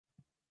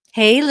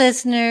Hey,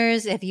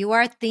 listeners, if you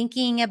are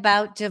thinking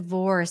about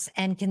divorce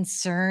and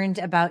concerned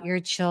about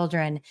your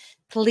children,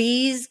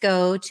 please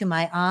go to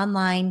my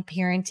online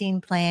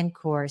parenting plan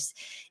course.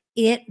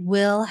 It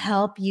will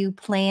help you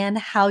plan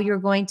how you're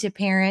going to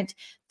parent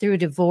through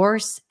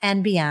divorce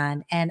and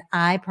beyond. And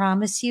I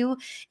promise you,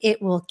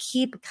 it will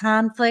keep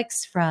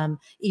conflicts from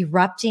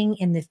erupting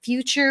in the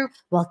future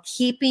while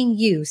keeping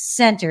you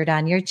centered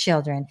on your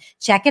children.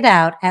 Check it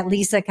out at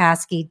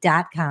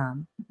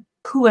lisakoski.com.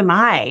 Who am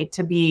I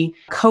to be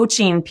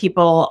coaching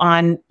people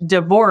on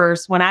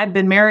divorce when I've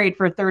been married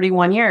for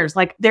 31 years?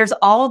 Like, there's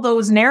all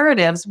those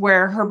narratives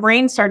where her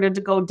brain started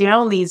to go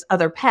down these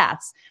other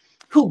paths.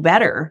 Who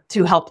better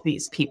to help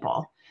these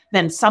people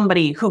than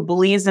somebody who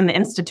believes in the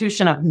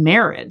institution of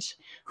marriage,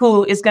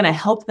 who is going to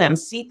help them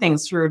see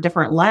things through a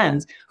different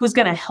lens, who's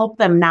going to help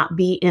them not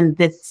be in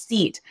this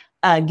seat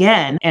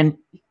again. And,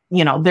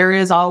 there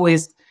is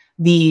always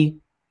the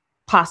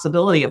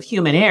possibility of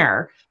human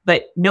error,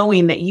 but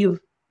knowing that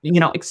you've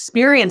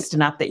experienced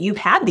enough that you've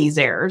had these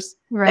errors,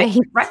 right? That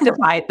you've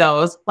rectified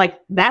those, like,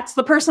 that's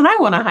the person I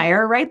want to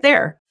hire right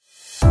there.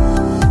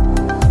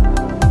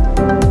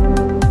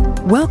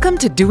 Welcome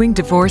to Doing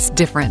Divorce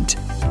Different.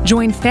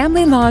 Join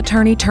family law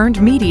attorney turned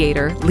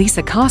mediator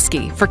Lisa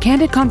Koski for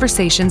candid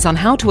conversations on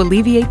how to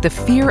alleviate the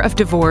fear of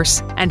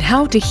divorce and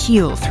how to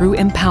heal through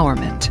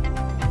empowerment.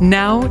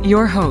 Now,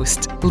 your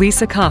host,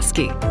 Lisa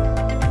Koski.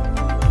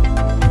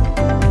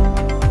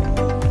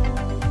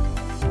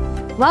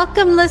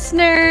 Welcome,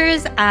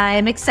 listeners.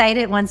 I'm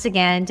excited once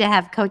again to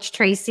have Coach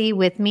Tracy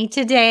with me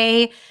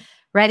today,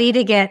 ready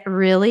to get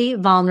really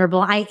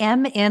vulnerable. I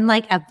am in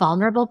like a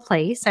vulnerable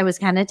place. I was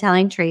kind of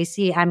telling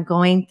Tracy I'm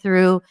going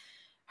through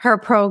her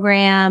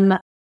program,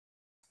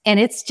 and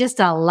it's just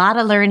a lot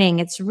of learning.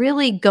 It's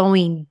really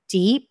going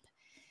deep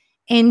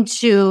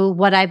into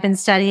what I've been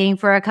studying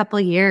for a couple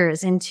of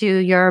years, into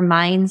your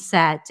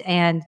mindset,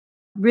 and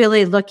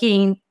really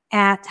looking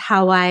at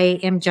how I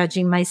am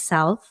judging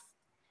myself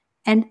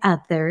and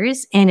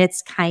others. And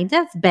it's kind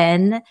of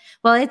been,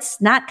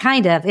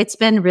 it's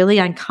been really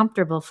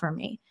uncomfortable for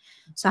me.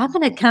 So I'm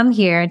going to come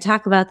here and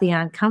talk about the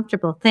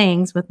uncomfortable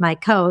things with my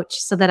coach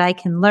so that I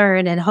can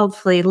learn, and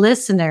hopefully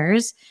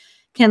listeners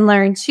can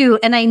learn too.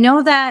 And I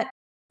know that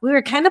we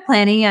were kind of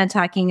planning on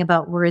talking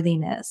about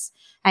worthiness.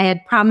 I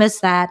had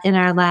promised that in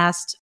our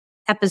last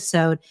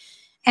episode.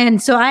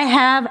 And so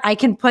I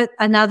can put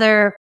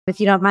another, if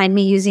you don't mind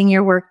me using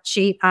your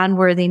worksheet on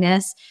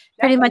worthiness,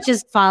 pretty much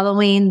is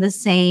following the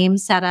same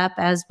setup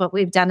as what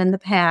we've done in the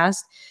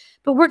past.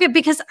 But we're good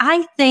because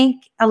I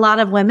think a lot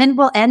of women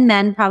and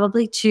men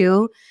probably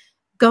too,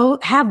 go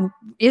have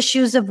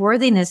issues of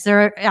worthiness.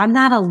 I'm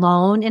not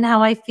alone in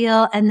how I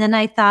feel. And then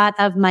I thought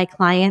of my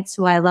clients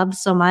who I love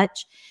so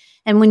much.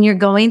 And when you're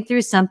going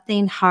through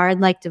something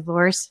hard like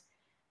divorce,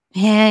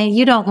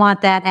 you don't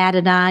want that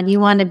added on. You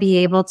want to be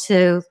able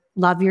to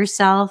love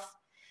yourself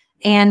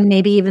and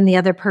maybe even the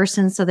other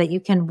person so that you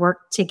can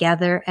work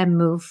together and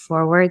move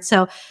forward.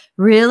 So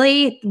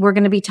really, we're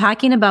going to be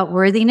talking about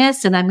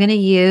worthiness, and I'm going to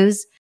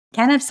use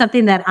kind of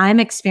something that I'm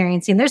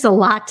experiencing. There's a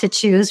lot to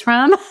choose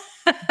from.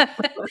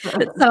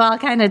 So I'll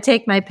kind of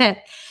take my pick.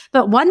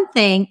 But one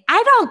thing,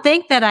 I don't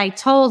think that I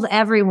told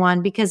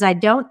everyone, because I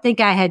don't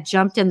think I had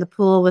jumped in the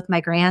pool with my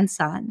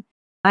grandson.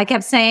 I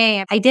kept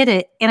saying I did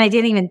it, and I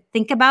didn't even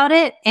think about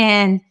it.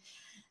 And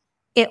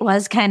it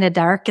was kind of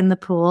dark in the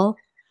pool.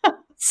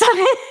 So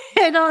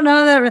I don't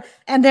know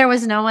and there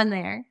was no one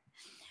there.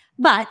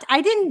 But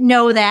I didn't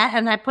know that.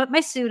 And I put my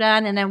suit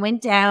on and I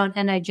went down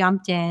and I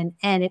jumped in,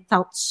 and it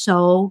felt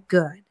so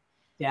good.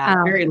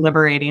 Yeah, very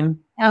liberating.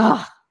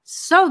 Oh,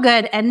 so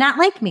good. And not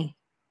like me.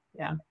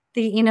 Yeah.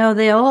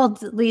 The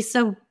old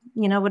Lisa,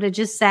 would have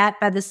just sat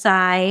by the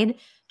side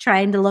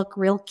trying to look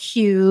real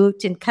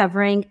cute and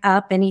covering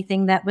up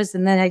anything that was.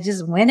 And then I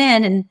just went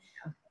in and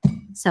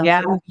so.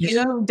 Yeah,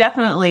 you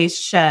definitely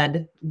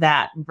shed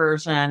that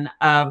version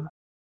of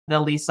the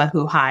Lisa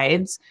who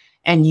hides,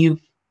 and you've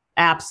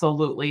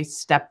absolutely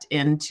stepped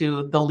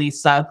into the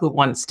Lisa who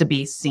wants to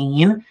be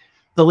seen.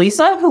 The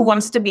Lisa who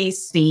wants to be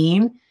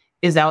seen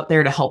is out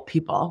there to help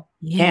people.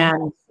 Yeah.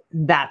 And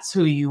that's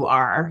who you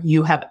are.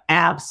 You have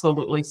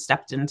absolutely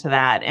stepped into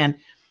that. And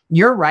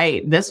you're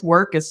right. This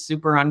work is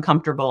super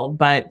uncomfortable,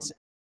 but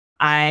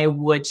I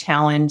would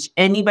challenge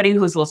anybody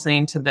who's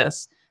listening to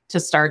this to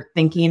start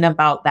thinking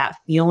about that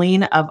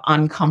feeling of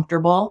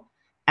uncomfortable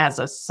as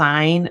a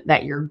sign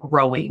that you're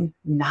growing,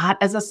 not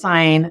as a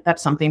sign that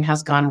something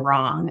has gone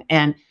wrong.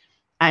 And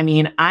I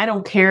mean, I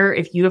don't care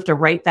if you have to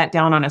write that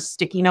down on a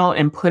sticky note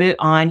and put it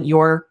on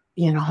your,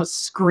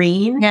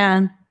 screen.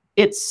 Yeah.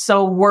 It's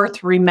so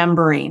worth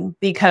remembering,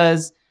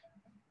 because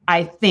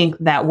I think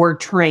that we're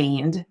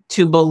trained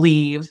to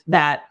believe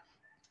that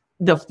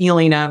the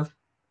feeling of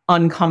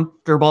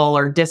uncomfortable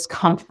or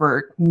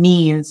discomfort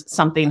means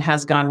something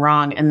has gone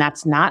wrong. And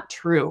that's not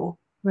true.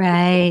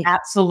 Right.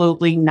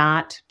 Absolutely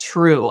not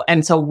true.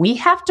 And so we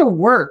have to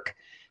work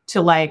to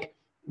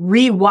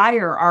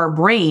rewire our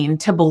brain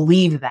to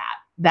believe that.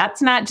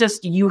 That's not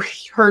just you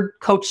heard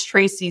Coach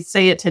Tracy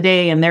say it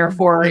today and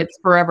therefore it's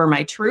forever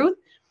my truth.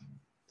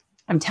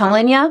 I'm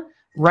telling you,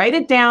 Write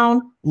it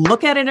down,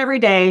 look at it every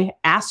day,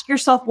 ask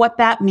yourself what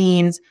that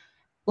means.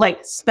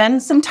 Like,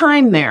 spend some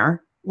time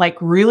there, like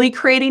really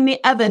creating the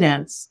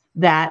evidence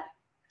that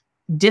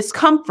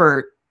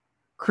discomfort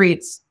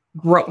creates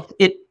growth.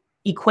 It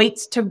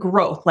equates to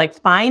growth. Like,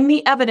 find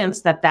the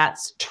evidence that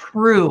that's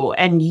true,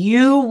 and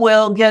you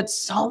will get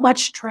so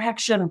much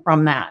traction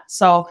from that.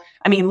 So,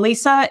 I mean,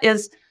 Lisa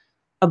is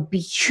a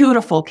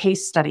beautiful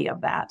case study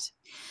of that.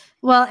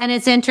 Well, and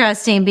it's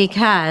interesting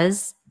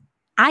because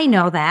I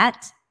know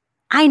that.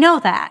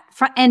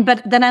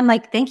 But then I'm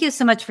like, thank you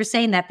so much for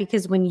saying that,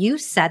 because when you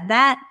said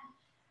that,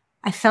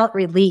 I felt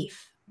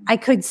relief. I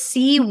could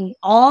see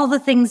all the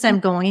things I'm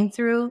going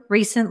through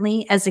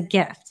recently as a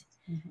gift,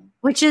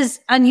 which is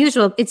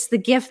unusual. It's the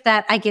gift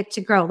that I get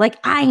to grow. Like,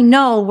 I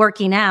know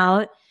working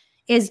out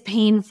is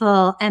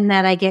painful and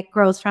that I get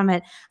growth from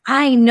it.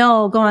 I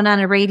know going on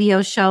a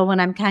radio show when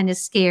I'm kind of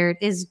scared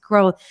is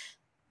growth.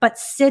 But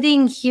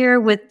sitting here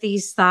with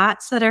these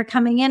thoughts that are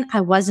coming in,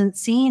 I wasn't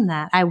seeing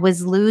that. I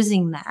was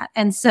losing that.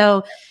 And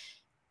so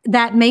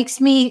that makes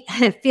me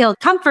feel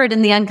comfort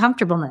in the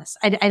uncomfortableness.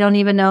 I don't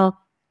even know.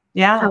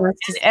 Yeah. And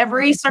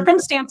every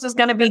circumstance is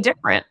going to be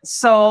different.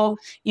 So,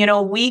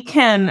 we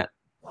can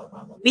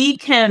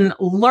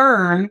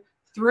learn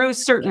through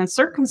certain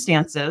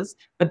circumstances,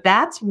 but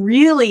that's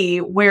really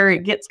where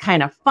it gets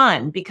kind of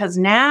fun, because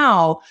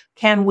now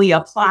can we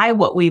apply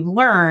what we've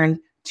learned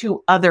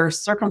to other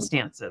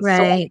circumstances,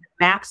 right?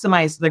 So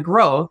maximize the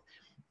growth.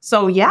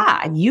 So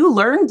yeah, you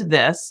learned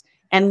this,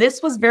 and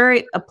this was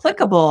very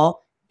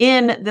applicable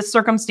in the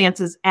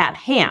circumstances at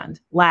hand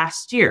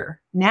last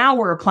year. Now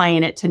we're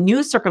applying it to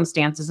new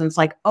circumstances, and it's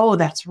like, oh,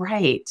 that's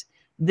right.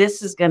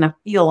 This is going to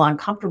feel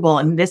uncomfortable,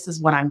 and this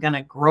is what I'm going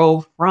to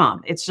grow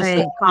from. It's just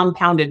a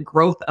compounded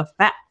growth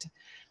effect.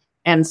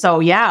 And so,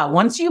 yeah,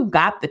 once you've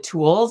got the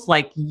tools,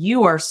 like,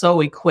 you are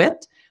so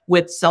equipped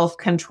with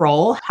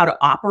self-control, how to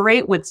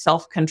operate with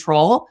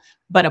self-control,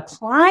 but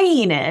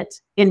applying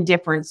it in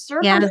different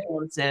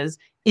circumstances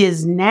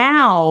is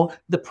now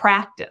the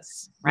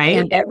practice, right?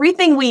 And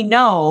everything we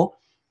know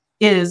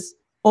is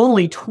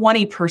only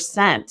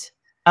 20%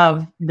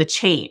 of the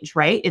change,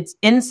 right? It's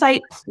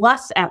insight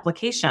plus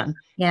application.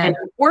 Yeah. And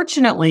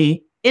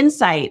unfortunately,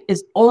 insight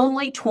is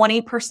only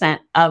 20%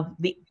 of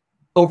the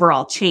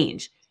overall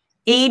change.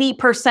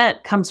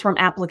 80% comes from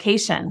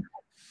application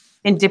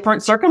in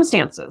different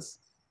circumstances.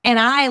 And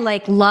I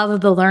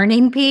love the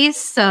learning piece.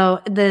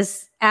 So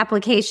this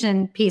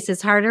application piece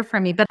is harder for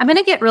me, but I'm going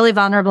to get really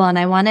vulnerable and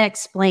I want to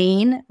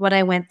explain what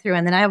I went through.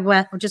 And then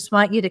I just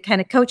want you to kind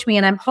of coach me.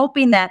 And I'm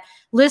hoping that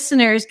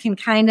listeners can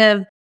kind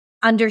of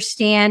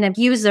understand and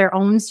use their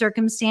own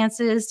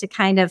circumstances to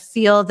kind of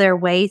feel their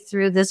way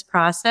through this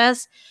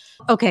process.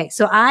 Okay.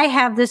 So I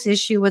have this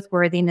issue with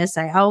worthiness.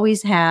 I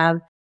always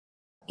have.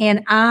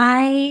 And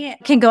I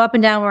can go up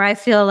and down where I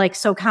feel like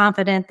so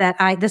confident that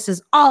this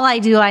is all I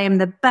do. I am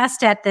the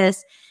best at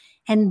this.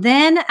 And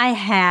then I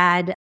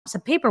had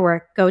some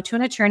paperwork go to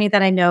an attorney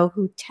that I know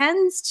who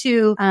tends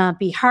to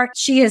be hard.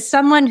 She is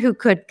someone who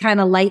could kind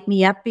of light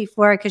me up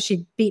before, because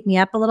she beat me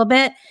up a little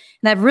bit.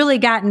 And I've really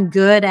gotten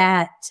good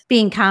at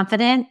being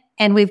confident,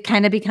 and we've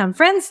kind of become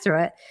friends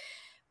through it.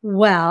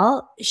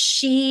 Well,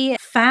 she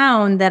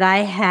found that I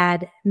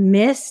had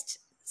missed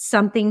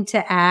something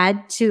to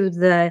add to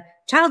the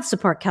child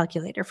support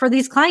calculator for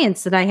these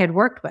clients that I had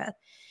worked with.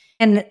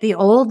 And the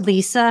old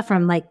Lisa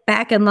from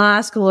back in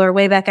law school or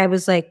way back, I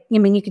was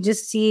you could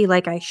just see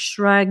I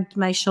shrugged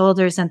my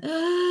shoulders and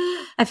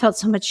I felt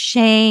so much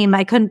shame.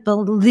 I couldn't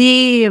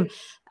believe,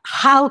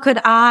 how could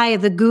I,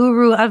 the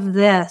guru of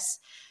this,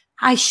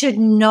 I should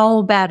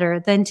know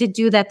better than to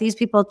do that. These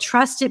people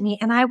trusted me,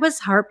 and I was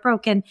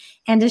heartbroken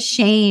and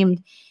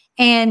ashamed.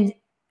 And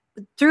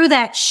through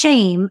that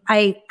shame,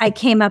 I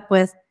came up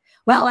with,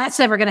 well, that's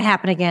never going to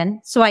happen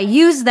again. So I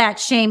used that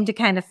shame to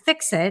kind of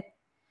fix it.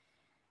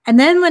 And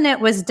then when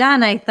it was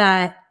done, I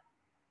thought,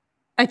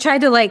 I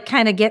tried to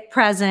kind of get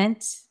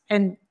present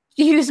and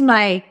use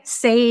my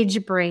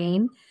sage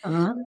brain.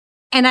 Uh-huh.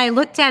 And I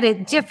looked at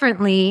it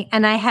differently,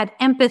 and I had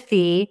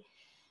empathy.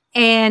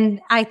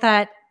 And I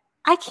thought,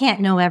 I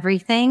can't know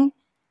everything.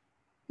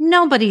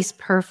 Nobody's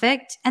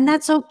perfect, and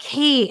that's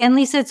okay. And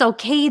Lisa, it's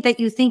okay that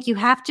you think you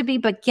have to be,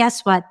 but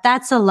guess what?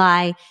 That's a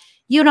lie.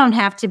 You don't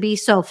have to be.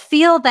 So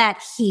feel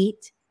that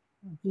heat.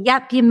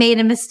 Yep, you made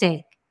a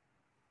mistake.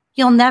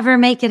 You'll never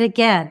make it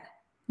again.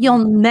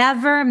 You'll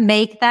never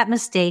make that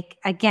mistake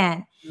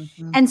again.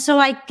 Mm-hmm. And so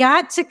I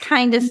got to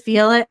kind of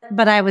feel it,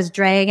 but I was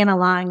dragging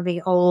along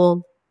the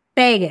old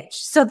baggage.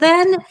 So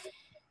then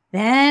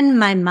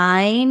my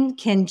mind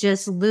can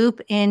just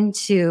loop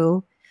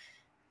into,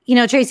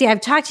 Tracy,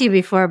 I've talked to you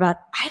before about,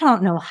 I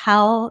don't know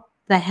how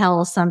the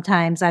hell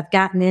sometimes I've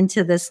gotten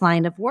into this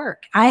line of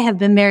work. I have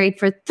been married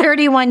for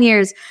 31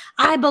 years.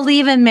 I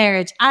believe in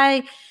marriage.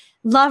 I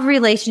love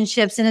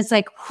relationships. And it's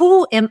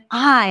who am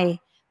I?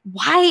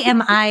 Why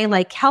am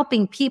I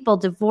helping people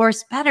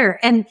divorce better?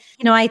 And,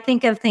 I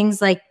think of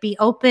things like, be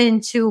open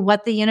to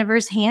what the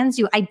universe hands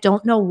you. I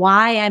don't know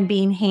why I'm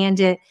being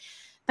handed,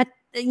 but,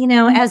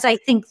 as I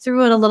think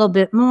through it a little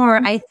bit more,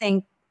 I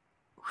think,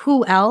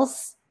 who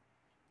else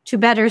to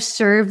better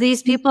serve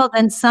these people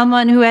than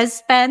someone who has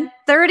spent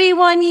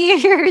 31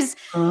 years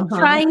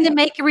trying to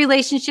make a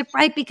relationship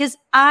right, because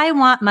I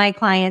want my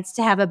clients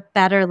to have a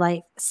better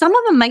life. Some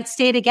of them might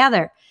stay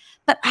together,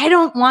 but I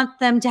don't want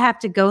them to have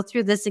to go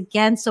through this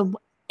again. So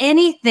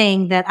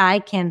anything that I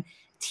can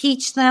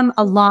teach them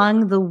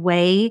along the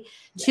way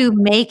to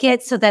make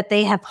it so that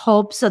they have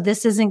hope, so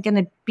this isn't going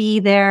to be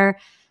there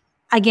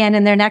again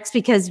in their next,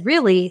 because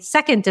really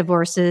second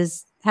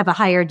divorces have a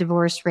higher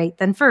divorce rate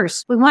than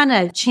first. We want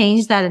to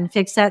change that and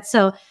fix that.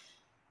 So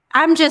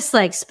I'm just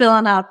like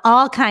spilling out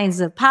all kinds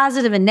of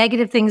positive and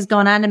negative things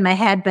going on in my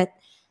head. But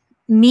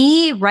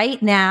me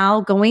right now,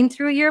 going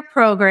through your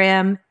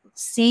program,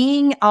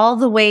 seeing all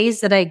the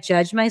ways that I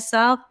judge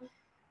myself,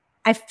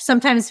 I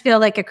sometimes feel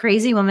like a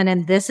crazy woman,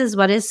 and this is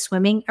what is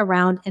swimming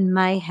around in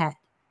my head.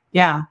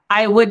 Yeah,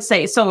 I would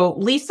say so.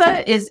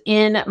 Lisa is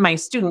in my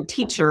student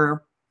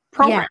teacher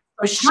program. Yeah.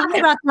 So talk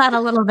about that a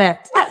little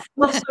bit.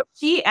 Well, so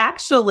she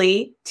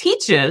actually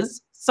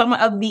teaches some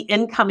of the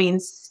incoming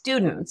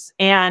students,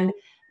 and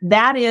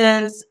that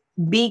is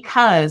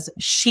because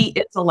she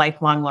is a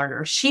lifelong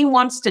learner. She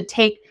wants to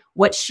take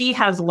what she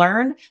has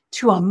learned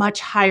to a much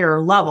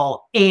higher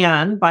level.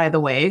 And by the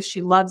way,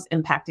 she loves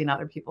impacting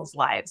other people's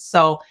lives.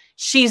 So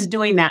she's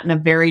doing that in a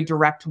very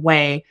direct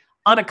way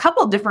on a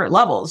couple different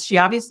levels. She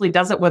obviously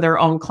does it with her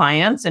own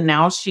clients, and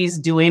now she's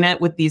doing it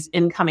with these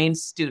incoming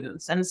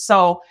students. And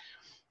so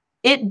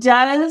it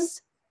does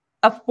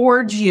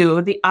afford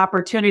you the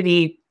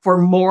opportunity for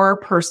more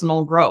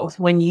personal growth.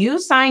 When you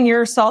sign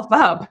yourself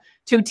up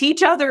to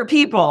teach other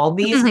people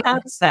these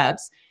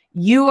concepts,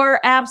 you are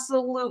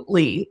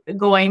absolutely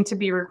going to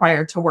be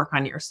required to work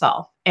on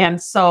yourself. And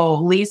so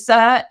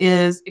Lisa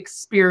is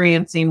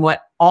experiencing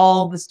what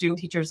all the student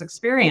teachers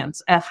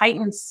experience, a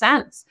heightened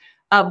sense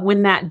of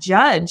when that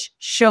judge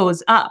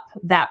shows up,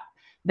 that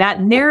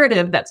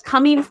narrative that's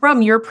coming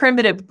from your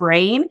primitive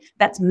brain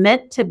that's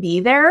meant to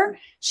be there.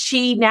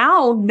 She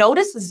now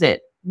notices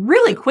it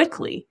really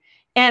quickly.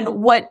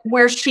 And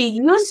where she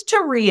used to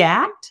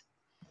react,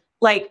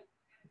 like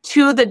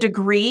to the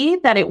degree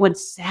that it would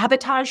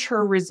sabotage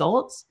her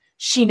results,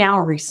 she now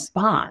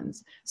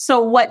responds.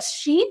 So what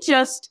she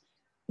just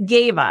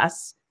gave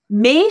us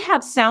may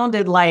have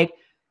sounded like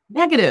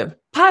negative,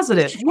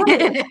 positive,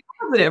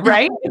 positive,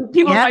 right? And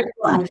people are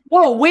like,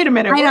 whoa, wait a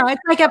minute. I know,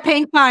 it's like a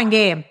ping pong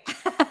game.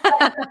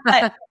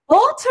 But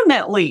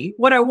ultimately,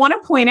 what I want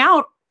to point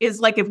out is,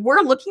 like, if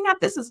we're looking at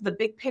this as the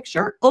big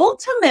picture,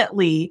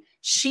 ultimately,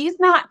 she's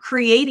not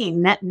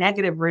creating net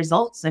negative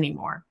results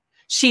anymore.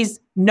 She's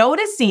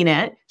noticing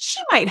it. She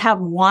might have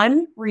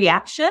one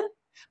reaction,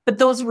 but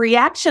those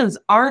reactions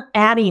aren't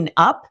adding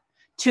up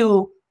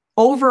to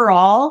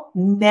overall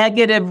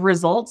negative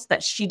results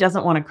that she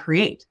doesn't want to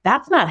create.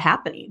 That's not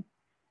happening.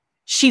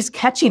 She's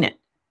catching it.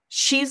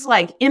 She's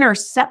like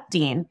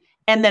intercepting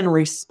and then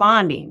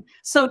responding.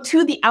 So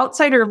to the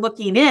outsider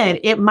looking in,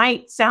 it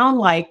might sound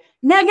like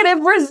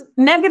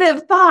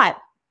negative thought,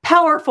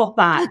 powerful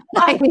thought.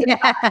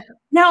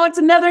 Now it's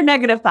another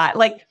negative thought.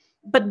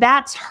 But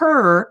that's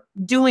her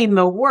doing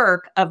the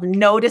work of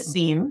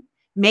noticing,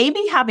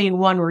 maybe having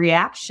one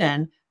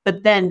reaction,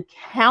 but then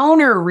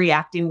counter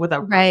reacting with a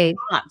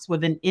response,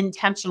 with an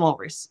intentional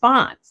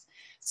response.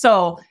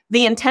 So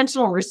the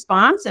intentional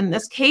response in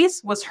this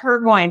case was her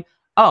going,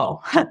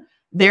 oh,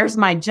 there's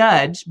my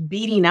judge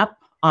beating up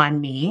on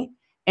me.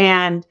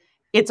 And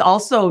it's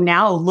also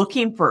now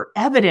looking for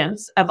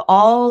evidence of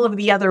all of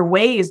the other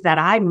ways that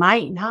I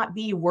might not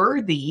be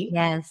worthy.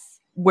 Yes.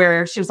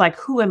 Where she was like,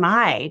 who am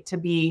I to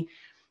be,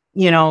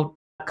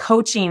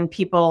 coaching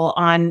people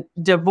on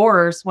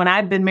divorce when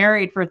I've been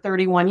married for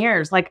 31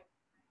 years?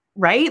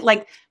 Right?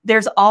 Like,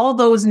 there's all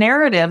those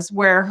narratives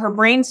where her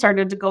brain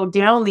started to go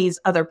down these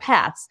other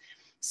paths.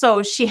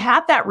 So she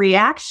had that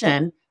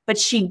reaction, but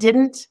she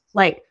didn't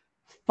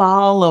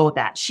follow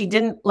that. She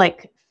didn't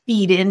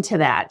feed into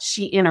that.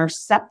 She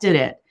intercepted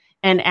it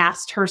and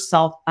asked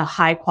herself a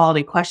high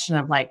quality question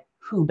of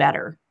who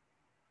better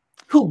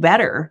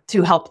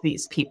to help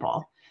these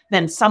people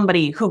than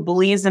somebody who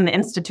believes in the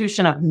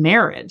institution of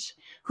marriage,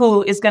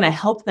 who is going to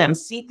help them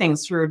see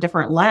things through a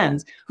different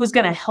lens, who's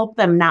going to help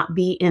them not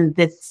be in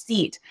this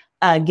seat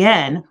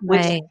again,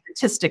 which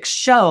statistics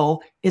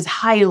show is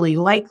highly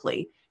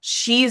likely.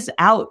 She's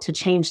out to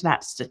change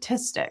that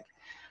statistic.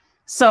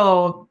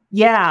 So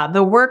yeah,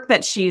 the work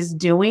that she's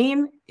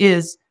doing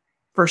is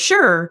for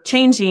sure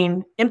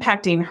changing,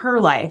 impacting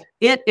her life.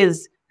 It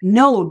is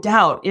no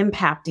doubt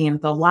impacting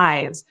the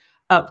lives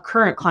of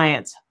current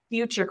clients,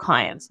 future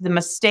clients. The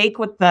mistake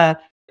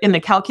in the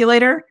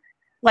calculator,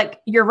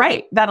 you're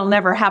right, that'll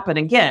never happen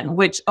again,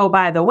 which, oh,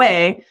 by the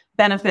way,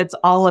 benefits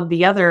all of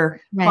the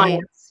other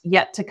clients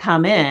yet to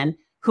come in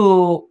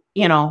who,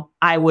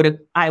 I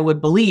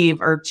would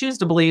believe or choose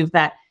to believe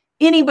that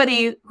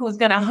anybody who's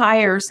going to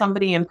hire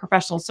somebody in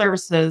professional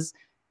services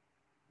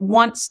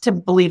wants to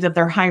believe that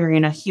they're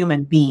hiring a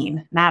human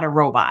being, not a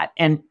robot.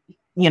 And,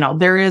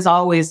 there is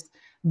always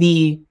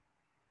the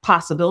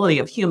possibility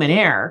of human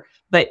error,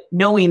 but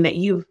knowing that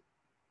you've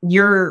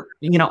you're,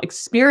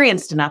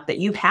 experienced enough that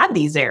you've had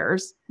these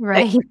errors,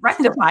 Right. that you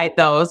rectified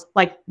those,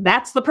 like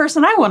that's the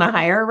person I want to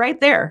hire right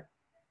there.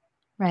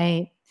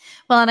 Right.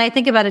 Well, and I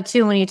think about it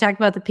too, when you talk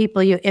about the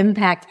people you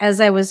impact, as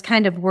I was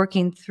kind of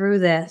working through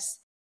this,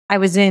 I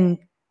was in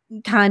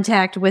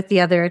contact with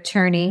the other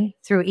attorney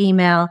through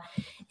email,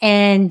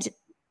 and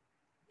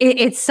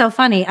it's so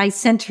funny. I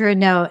sent her a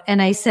note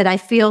and I said, I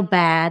feel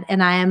bad,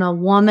 and I am a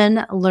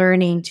woman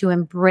learning to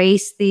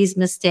embrace these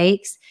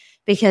mistakes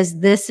because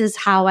this is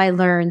how I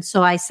learn.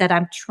 So I said,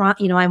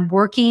 I'm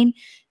working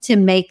to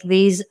make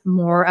these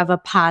more of a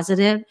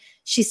positive.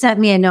 She sent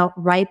me a note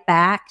right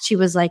back. She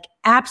was like,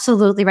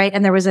 absolutely right.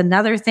 And there was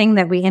another thing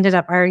that we ended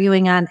up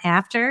arguing on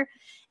after,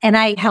 and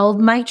I held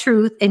my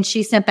truth, and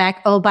she sent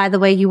back, oh, by the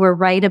way, you were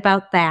right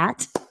about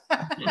that.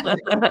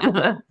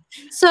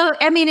 So,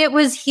 I mean, it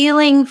was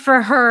healing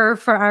for her,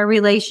 for our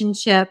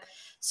relationship.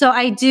 So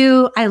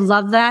I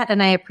love that,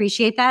 and I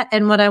appreciate that.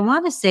 And what I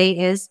want to say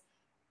is,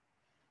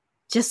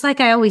 just like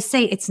I always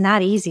say, it's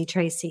not easy,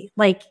 Tracy.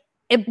 But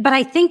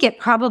I think it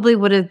probably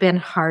would have been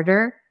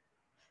harder.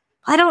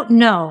 I don't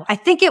know. I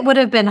think it would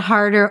have been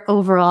harder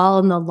overall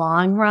in the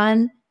long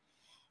run.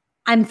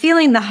 I'm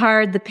feeling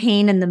the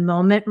pain in the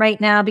moment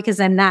right now because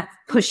I'm not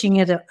pushing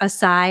it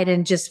aside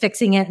and just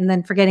fixing it and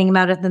then forgetting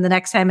about it. Then the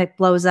next time it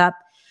blows up.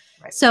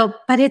 Right. So,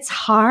 but it's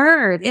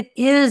hard. It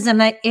is.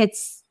 And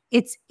it's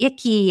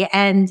icky.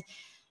 And,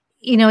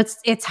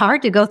 it's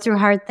hard to go through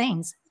hard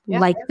things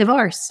like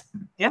divorce.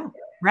 Yeah.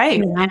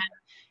 Right. And,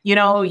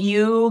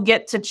 you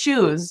get to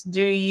choose.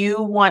 Do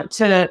you want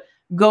to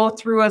go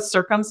through a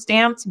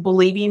circumstance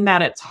believing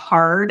that it's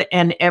hard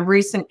and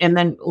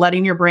then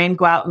letting your brain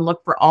go out and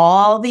look for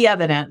all the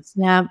evidence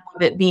of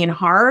it being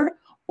hard?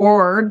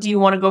 Or do you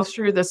want to go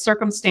through the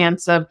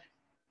circumstance of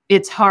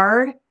it's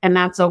hard and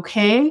that's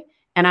okay,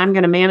 and I'm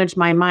going to manage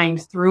my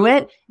mind through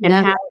it and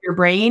have your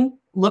brain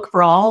look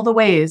for all the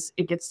ways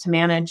it gets to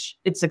manage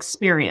its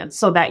experience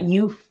so that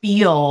you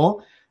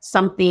feel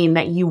something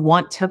that you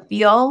want to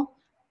feel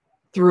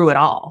through it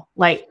all.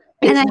 And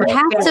I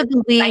have to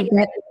believe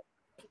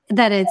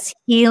that it's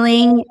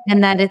healing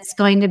and that it's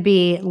going to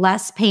be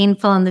less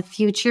painful in the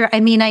future. I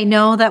mean, I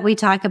know that we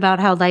talk about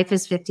how life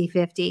is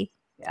 50-50.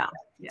 Yeah.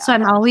 So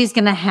I'm always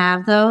going to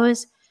have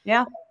those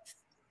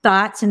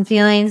thoughts and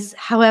feelings.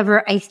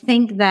 However, I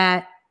think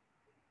that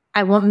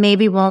I won't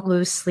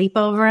lose sleep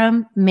over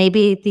them.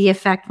 Maybe the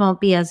effect won't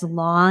be as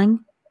long.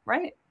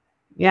 Right.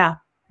 Yeah.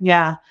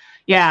 Yeah.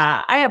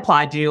 Yeah. I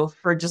applaud you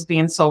for just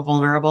being so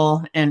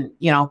vulnerable and,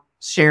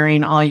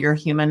 sharing all your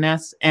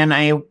humanness. And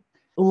I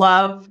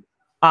love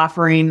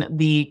offering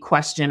the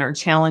question or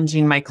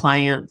challenging my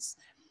clients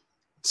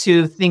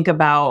to think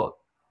about,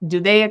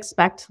 do they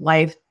expect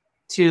life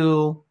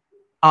to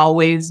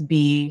always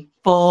be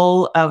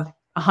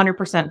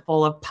 100%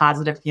 full of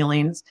positive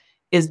feelings?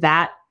 Is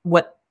that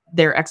what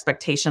their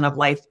expectation of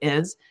life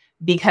is?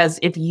 Because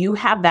if you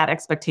have that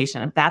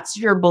expectation, if that's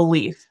your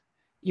belief,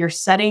 you're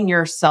setting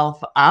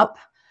yourself up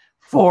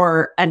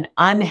for an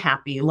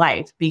unhappy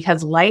life,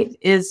 because life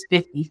is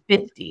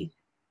 50-50.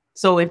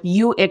 So if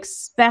you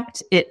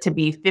expect it to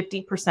be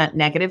 50%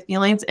 negative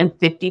feelings and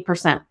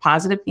 50%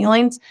 positive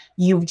feelings,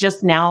 you've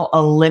just now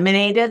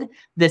eliminated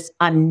this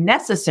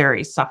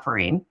unnecessary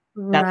suffering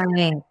that's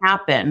going to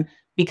happen,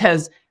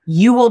 because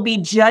you will be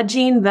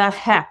judging the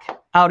heck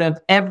out of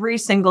every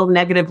single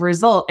negative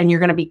result, and you're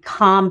going to be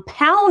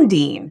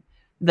compounding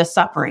the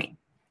suffering.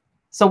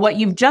 So what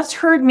you've just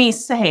heard me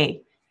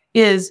say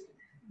is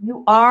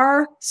you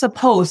are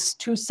supposed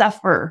to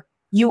suffer.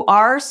 You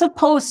are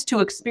supposed to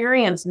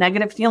experience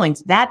negative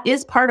feelings. That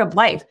is part of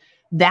life.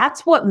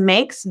 That's what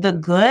makes the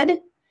good,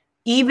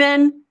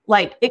 even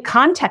it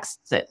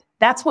contexts it.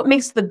 That's what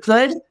makes the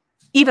good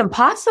even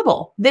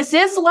possible. This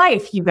is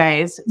life, you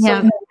guys. So you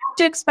have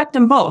to expect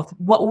them both.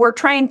 What we're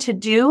trying to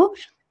do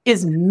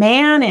is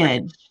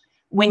manage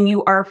when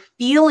you are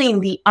feeling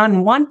the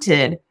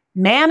unwanted,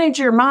 manage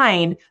your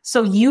mind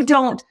so you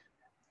don't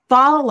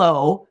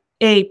follow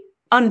a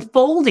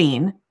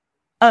unfolding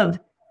of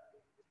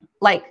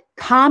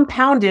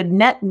compounded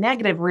net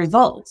negative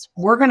results.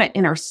 We're going to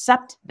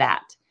intercept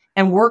that.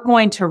 And we're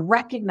going to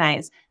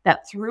recognize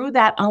that through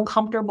that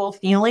uncomfortable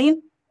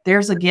feeling,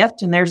 there's a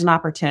gift and there's an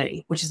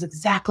opportunity, which is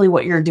exactly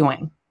what you're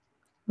doing.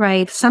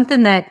 Right.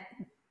 Something that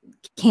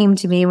came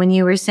to me when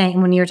you were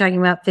talking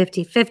about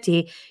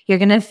 50-50, you're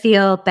going to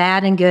feel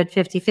bad and good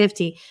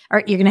 50-50,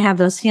 or you're going to have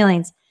those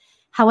feelings.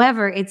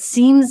 However, it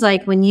seems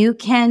like when you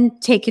can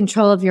take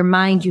control of your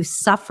mind, you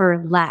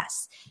suffer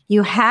less.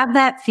 You have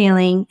that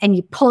feeling and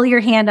you pull your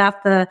hand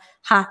off the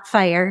hot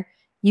fire.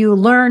 You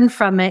learn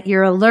from it.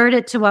 You're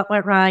alerted to what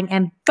went wrong,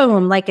 and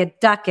boom, like a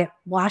duck, it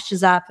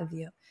washes off of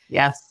you.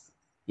 Yes.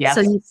 Yes.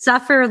 So you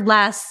suffer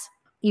less.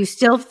 You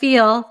still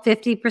feel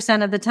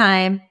 50% of the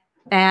time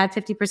bad,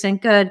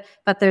 50% good,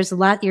 but there's a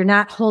lot. You're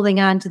not holding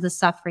on to the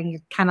suffering.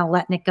 You're kind of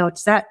letting it go.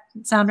 Does that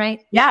sound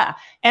right? Yeah.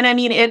 And I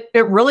mean, it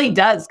really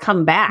does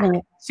come back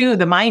to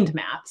the mind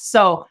map.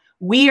 So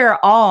we are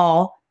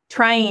all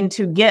trying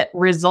to get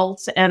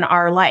results in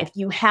our life.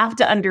 You have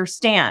to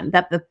understand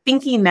that the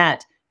thinking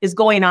that is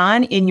going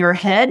on in your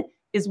head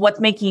is what's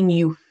making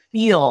you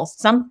feel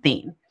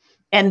something.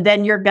 And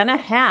then you're going to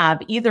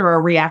have either a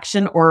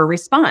reaction or a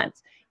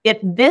response. If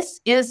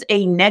this is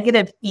a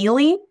negative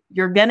feeling,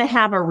 you're going to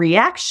have a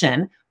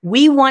reaction.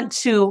 We want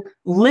to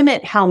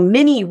limit how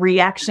many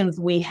reactions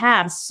we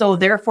have. So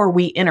therefore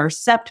we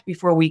intercept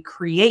before we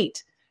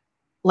create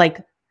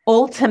like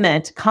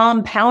ultimate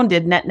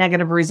compounded net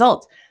negative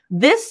results.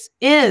 This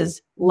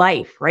is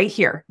life right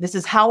here. This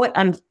is how it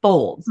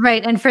unfolds.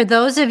 Right. And for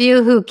those of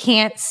you who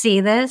can't see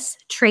this,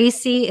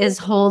 Tracy is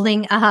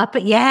holding up.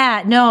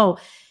 Yeah, no,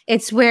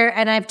 it's where,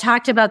 and I've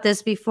talked about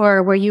this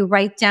before, where you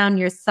write down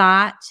your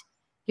thought,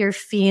 your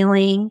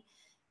feeling.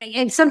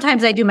 And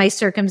sometimes I do my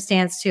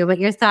circumstance too, but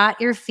your thought,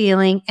 your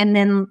feeling, and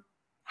then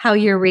how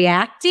you're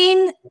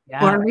reacting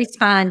or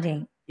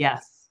responding.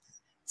 Yes.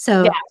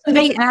 So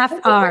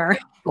VFR.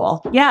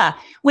 Cool. Yeah.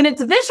 When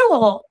it's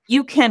visual,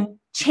 you can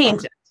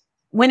change it.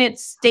 When it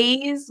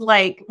stays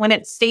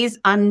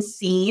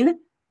unseen,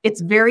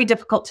 it's very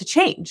difficult to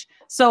change.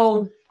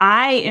 So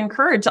I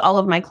encourage all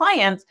of my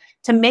clients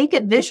to make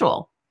it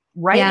visual,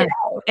 write it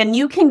out. And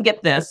you can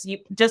get this. You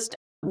just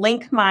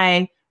link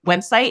my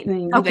website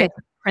and you can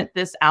print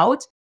this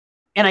out.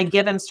 And I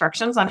give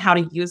instructions on how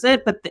to use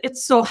it. But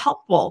it's so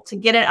helpful to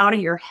get it out of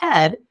your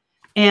head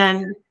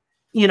and,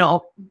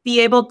 be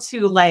able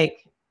to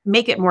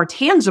make it more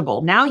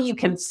tangible. Now you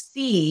can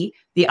see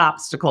the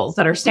obstacles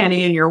that are standing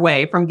in your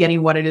way from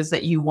getting what it is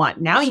that you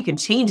want. Now you can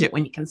change it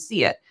when you can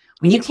see it.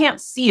 When you can't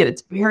see it,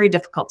 it's very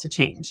difficult to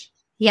change.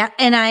 Yeah.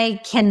 And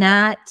I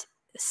cannot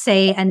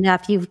say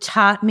enough. You've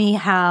taught me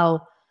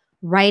how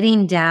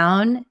writing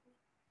down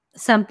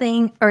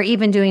something or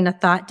even doing a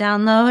thought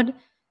download,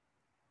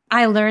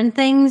 I learn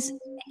things,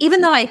 even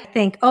though I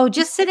think,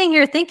 just sitting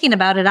here thinking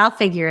about it, I'll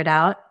figure it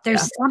out.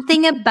 There's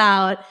something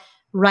about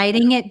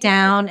writing it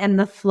down and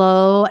the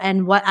flow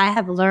and what I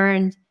have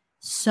learned,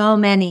 so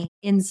many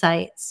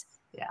insights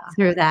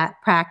through that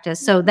practice.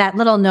 So that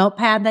little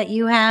notepad that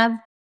you have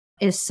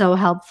is so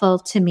helpful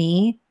to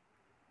me.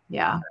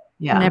 Yeah.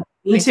 Yeah.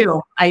 Me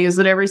too. I use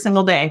it every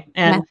single day.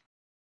 And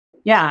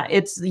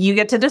you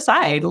get to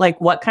decide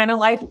what kind of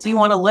life do you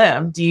want to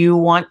live? Do you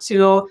want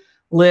to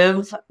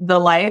live the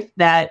life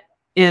that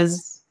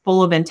is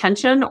full of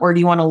intention, or do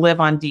you want to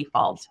live on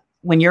default?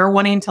 When you're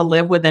wanting to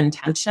live with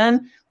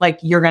intention,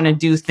 you're going to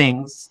do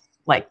things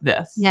like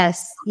this.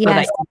 Yes. So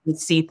that you can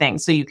see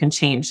things, so you can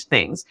change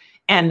things.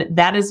 And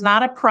that is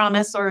not a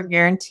promise or a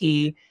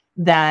guarantee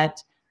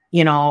that,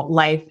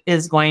 life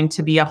is going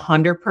to be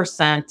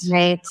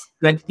 100%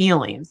 good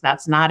feelings.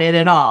 That's not it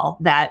at all.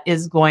 That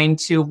is going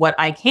to, what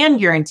I can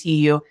guarantee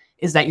you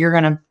is that you're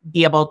going to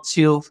be able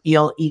to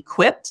feel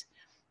equipped,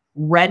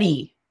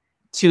 ready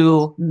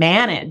to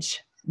manage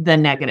the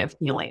negative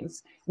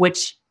feelings,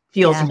 which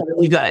feels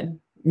really good,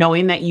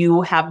 knowing that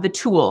you have the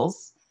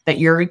tools, that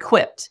you're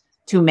equipped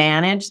to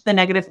manage the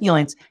negative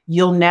feelings.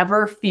 You'll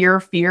never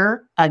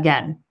fear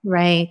again.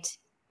 Right.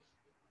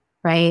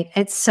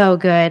 It's so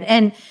good.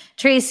 And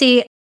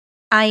Tracy,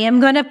 I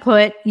am going to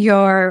put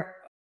your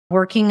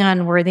Working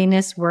on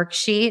Worthiness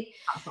worksheet.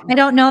 Awesome. I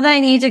don't know that I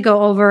need to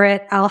go over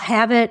it. I'll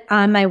have it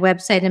on my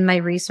website and my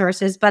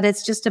resources, but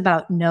it's just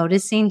about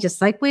noticing,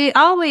 just like we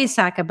always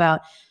talk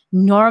about,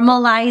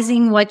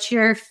 normalizing what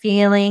you're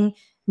feeling,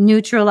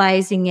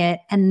 neutralizing it,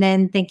 and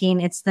then thinking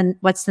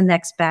what's the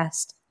next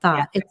best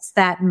thought. Yeah. It's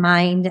that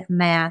mind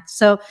math.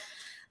 So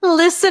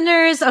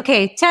listeners,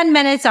 10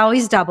 minutes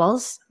always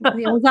doubles.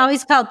 It was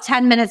always called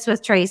 10 minutes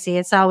with Tracy.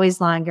 It's always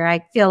longer.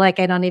 I feel like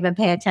I don't even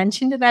pay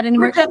attention to that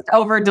anymore. We're just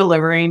over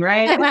delivering,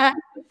 right?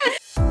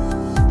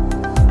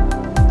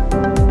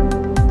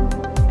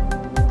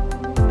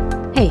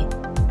 Hey,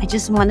 I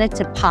just wanted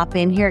to pop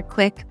in here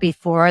quick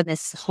before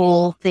this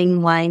whole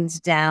thing winds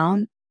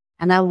down.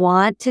 And I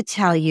want to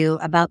tell you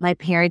about my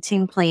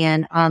parenting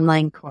plan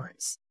online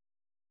course.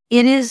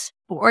 It is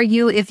for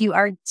you if you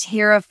are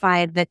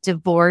terrified that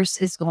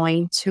divorce is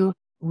going to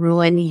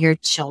ruin your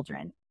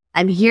children.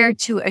 I'm here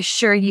to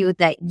assure you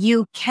that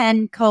you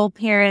can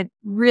co-parent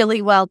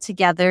really well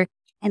together.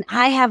 And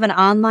I have an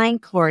online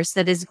course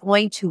that is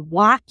going to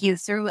walk you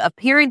through a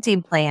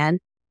parenting plan.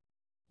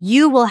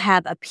 You will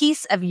have a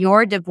piece of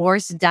your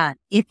divorce done.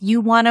 If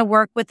you want to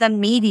work with a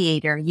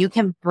mediator, you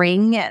can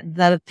bring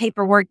the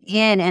paperwork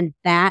in and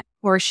that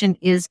portion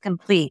is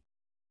complete.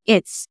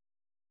 It's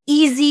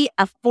easy,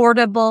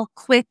 affordable,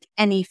 quick,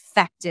 and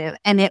effective.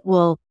 And it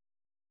will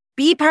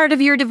be part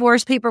of your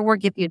divorce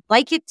paperwork if you'd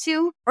like it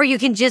to, or you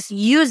can just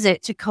use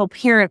it to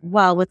co-parent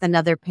well with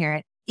another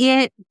parent.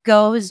 It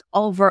goes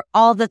over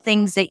all the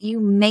things that you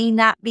may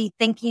not be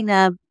thinking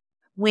of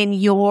when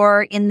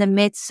you're in the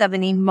midst of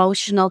an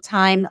emotional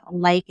time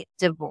like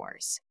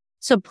divorce.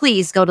 So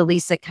please go to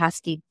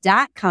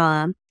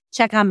lisakoski.com,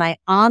 check out my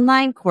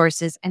online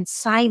courses, and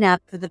sign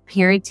up for the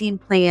Parenting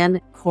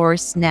Plan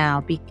course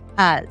now,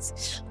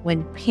 because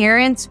when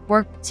parents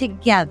work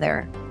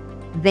together,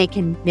 they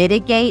can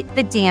mitigate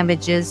the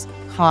damages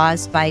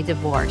caused by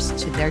divorce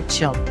to their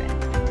children.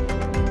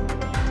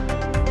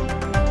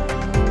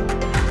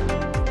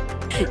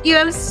 You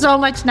have so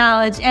much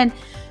knowledge, and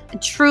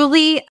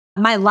truly,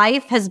 my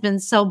life has been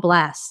so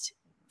blessed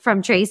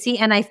from Tracy,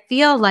 and I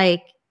feel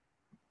like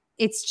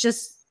it's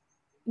just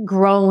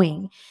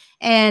growing.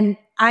 And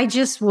I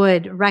just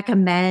would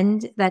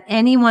recommend that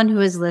anyone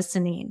who is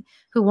listening,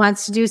 who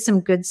wants to do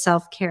some good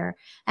self-care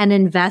and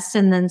invest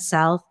in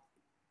themselves,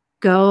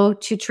 go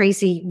to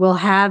Tracy. We'll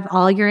have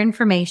all your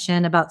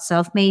information about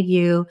Self-Made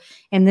You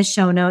in the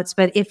show notes.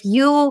 But if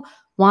you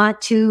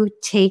want to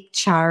take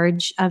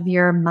charge of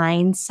your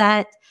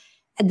mindset,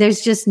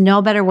 there's just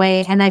no better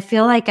way. And I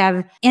feel like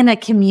I'm in a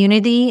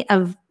community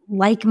of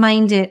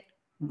like-minded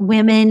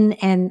women,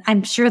 and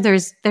I'm sure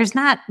there's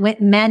not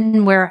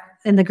men where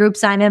in the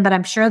groups I'm in, but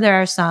I'm sure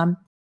there are some.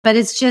 But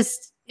it's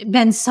just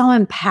been so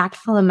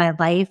impactful in my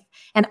life.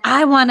 And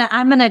I'm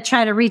going to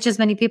try to reach as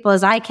many people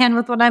as I can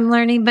with what I'm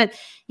learning. But,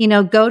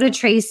 go to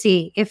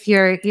Tracy if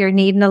you're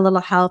needing a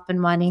little help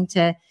and wanting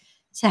to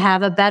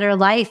have a better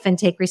life and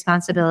take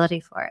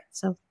responsibility for it.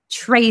 So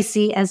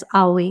Tracy, as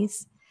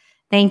always,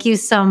 thank you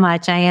so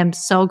much. I am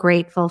so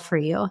grateful for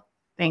you.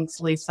 Thanks,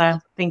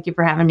 Lisa. Thank you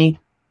for having me.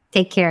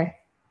 Take care.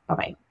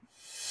 Bye-bye.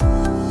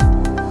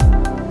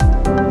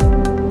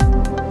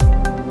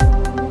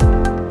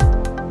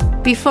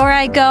 Before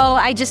I go,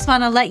 I just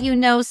want to let you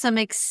know some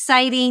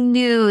exciting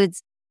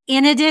news.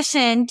 In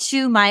addition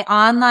to my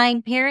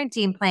online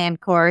parenting plan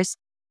course,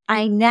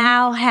 I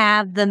now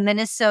have the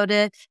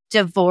Minnesota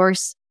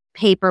divorce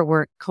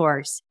paperwork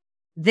course.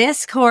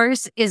 This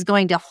course is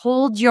going to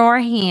hold your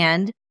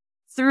hand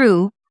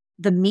through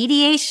the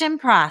mediation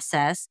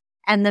process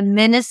and the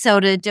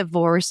Minnesota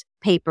divorce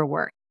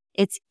paperwork.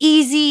 It's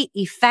easy,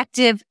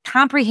 effective,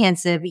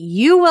 comprehensive.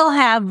 You will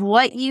have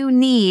what you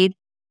need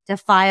to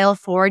file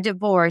for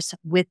divorce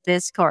with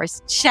this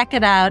course. Check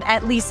it out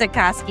at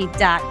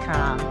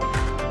lisakoski.com.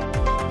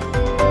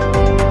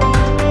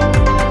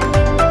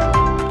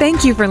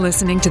 Thank you for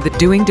listening to the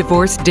Doing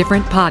Divorce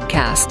Different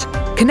podcast.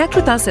 Connect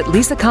with us at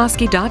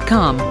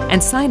lisakoski.com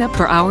and sign up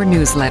for our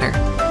newsletter.